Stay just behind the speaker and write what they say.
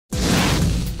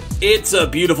It's a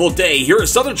beautiful day here at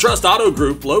Southern Trust Auto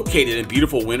Group, located in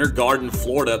beautiful Winter Garden,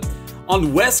 Florida,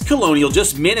 on West Colonial,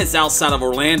 just minutes outside of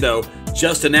Orlando,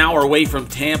 just an hour away from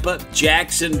Tampa,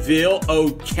 Jacksonville,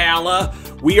 Ocala.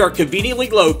 We are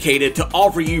conveniently located to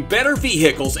offer you better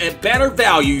vehicles at better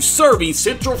value, serving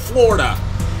Central Florida.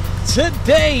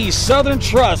 Today, Southern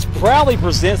Trust proudly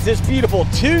presents this beautiful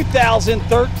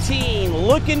 2013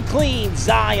 looking clean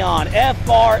Scion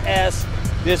FRS.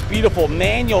 This beautiful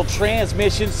manual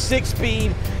transmission,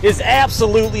 6-speed, is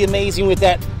absolutely amazing with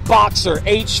that Boxer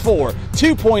H4,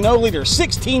 2.0 liter,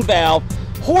 16 valve,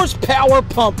 horsepower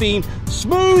pumping,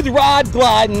 smooth ride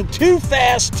gliding, too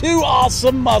fast, too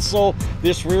awesome muscle.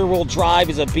 This rear wheel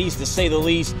drive is a beast to say the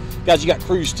least. Guys, you got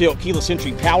cruise tilt, keyless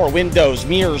entry, power windows,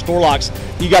 mirrors, door locks.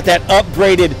 You got that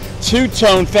upgraded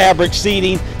two-tone fabric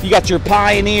seating. You got your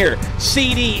Pioneer,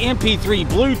 CD, MP3,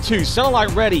 Bluetooth,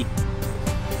 satellite ready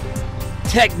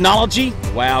technology.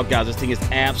 Wow, guys, this thing is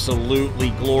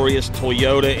absolutely glorious.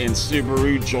 Toyota and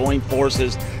Subaru join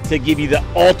forces to give you the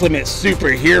ultimate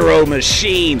superhero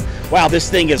machine. Wow, this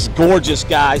thing is gorgeous,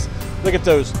 guys. Look at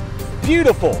those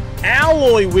beautiful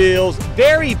alloy wheels,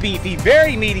 very beefy,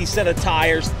 very meaty set of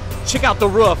tires. Check out the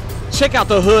roof, check out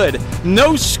the hood.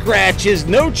 No scratches,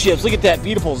 no chips. Look at that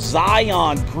beautiful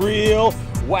Scion grille.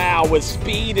 Wow, with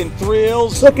speed and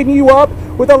thrills. Hooking you up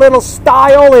with a little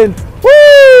style and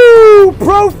woo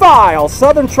profile.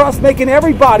 Southern Trust making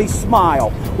everybody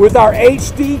smile with our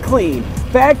HD clean,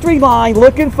 factory line,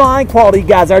 looking fine quality.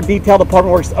 Guys, our detail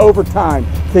department works overtime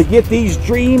to get these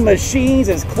dream machines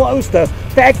as close to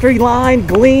factory line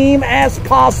gleam as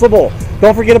possible.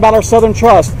 Don't forget about our Southern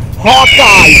Trust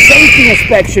Hawkeye safety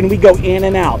inspection. We go in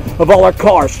and out of all our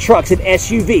cars, trucks, and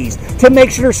SUVs to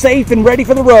make sure they're safe and ready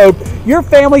for the road. Your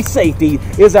family safety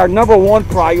is our #1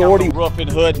 priority. Roof and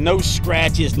hood, no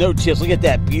scratches, no chips. Look at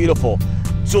that beautiful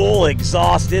dual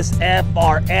exhaust. This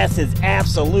FRS is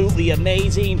absolutely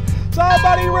amazing.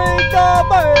 Somebody ring the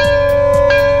bell.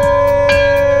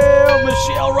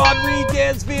 Michelle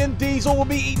Rodriguez, Vin Diesel will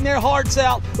be eating their hearts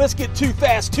out. Let's get too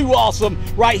fast, too awesome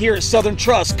right here at Southern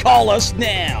Trust. Call us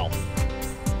now.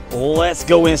 Let's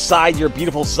go inside your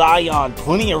beautiful Scion.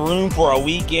 Plenty of room for a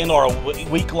weekend or a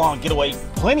week-long getaway.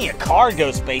 Plenty of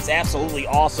cargo space. Absolutely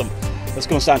awesome. Let's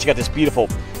go inside and check out this beautiful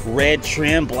red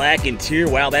trim, black interior.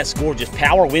 Wow, that's gorgeous.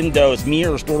 Power windows,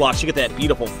 mirrors, door locks. Check out that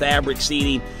beautiful fabric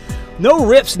seating. No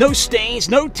rips, no stains,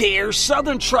 no tears.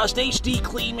 Southern Trust HD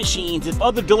clean machines. If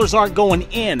other dealers aren't going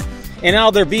in and out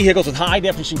of their vehicles with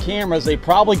high-definition cameras, they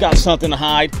probably got something to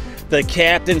hide. The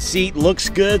captain seat looks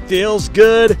good, feels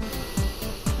good.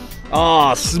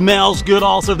 Smells good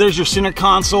also. There's your center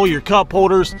console, your cup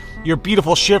holders, your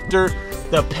beautiful shifter,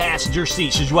 the passenger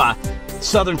seats. This is why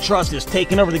Southern Trust is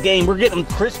taking over the game. We're getting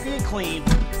them crispy and clean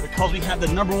because we have the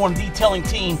 #1 detailing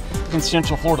team in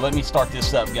Central Florida. Let me start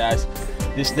this up, guys.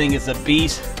 This thing is a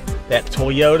beast. That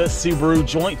Toyota Subaru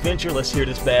joint venture. Let's hear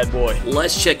this bad boy.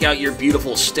 Let's check out your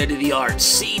beautiful state-of-the-art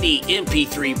CD,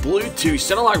 MP3, Bluetooth,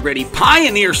 satellite-ready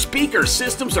Pioneer speaker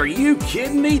systems. Are you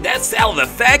kidding me? That's out of the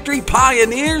factory.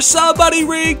 Pioneer. Somebody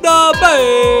ring the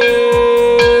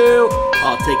bell.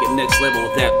 I'll take it next level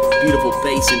with that beautiful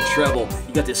bass and treble.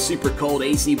 You got this super cold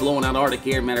AC blowing out Arctic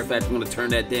air. Matter of fact, I'm going to turn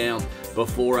that down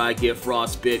before I get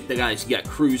frostbit. The guys, you got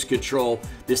cruise control.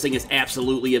 This thing is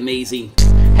absolutely amazing.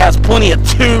 Has plenty of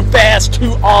too fast,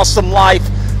 too awesome life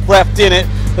left in it.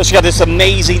 Let's check out this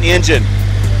amazing engine.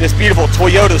 This beautiful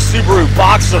Toyota Subaru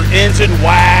Boxer engine.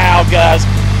 Wow, guys.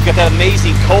 You got that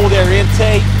amazing cold air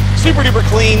intake. Super duper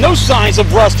clean. No signs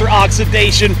of rust or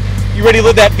oxidation. You ready to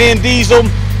live that Vin Diesel,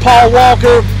 Paul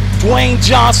Walker, Dwayne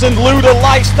Johnson, Luda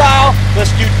lifestyle?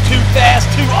 Let's do too fast,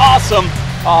 too awesome.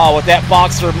 With that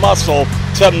Boxer muscle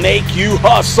to make you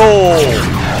hustle.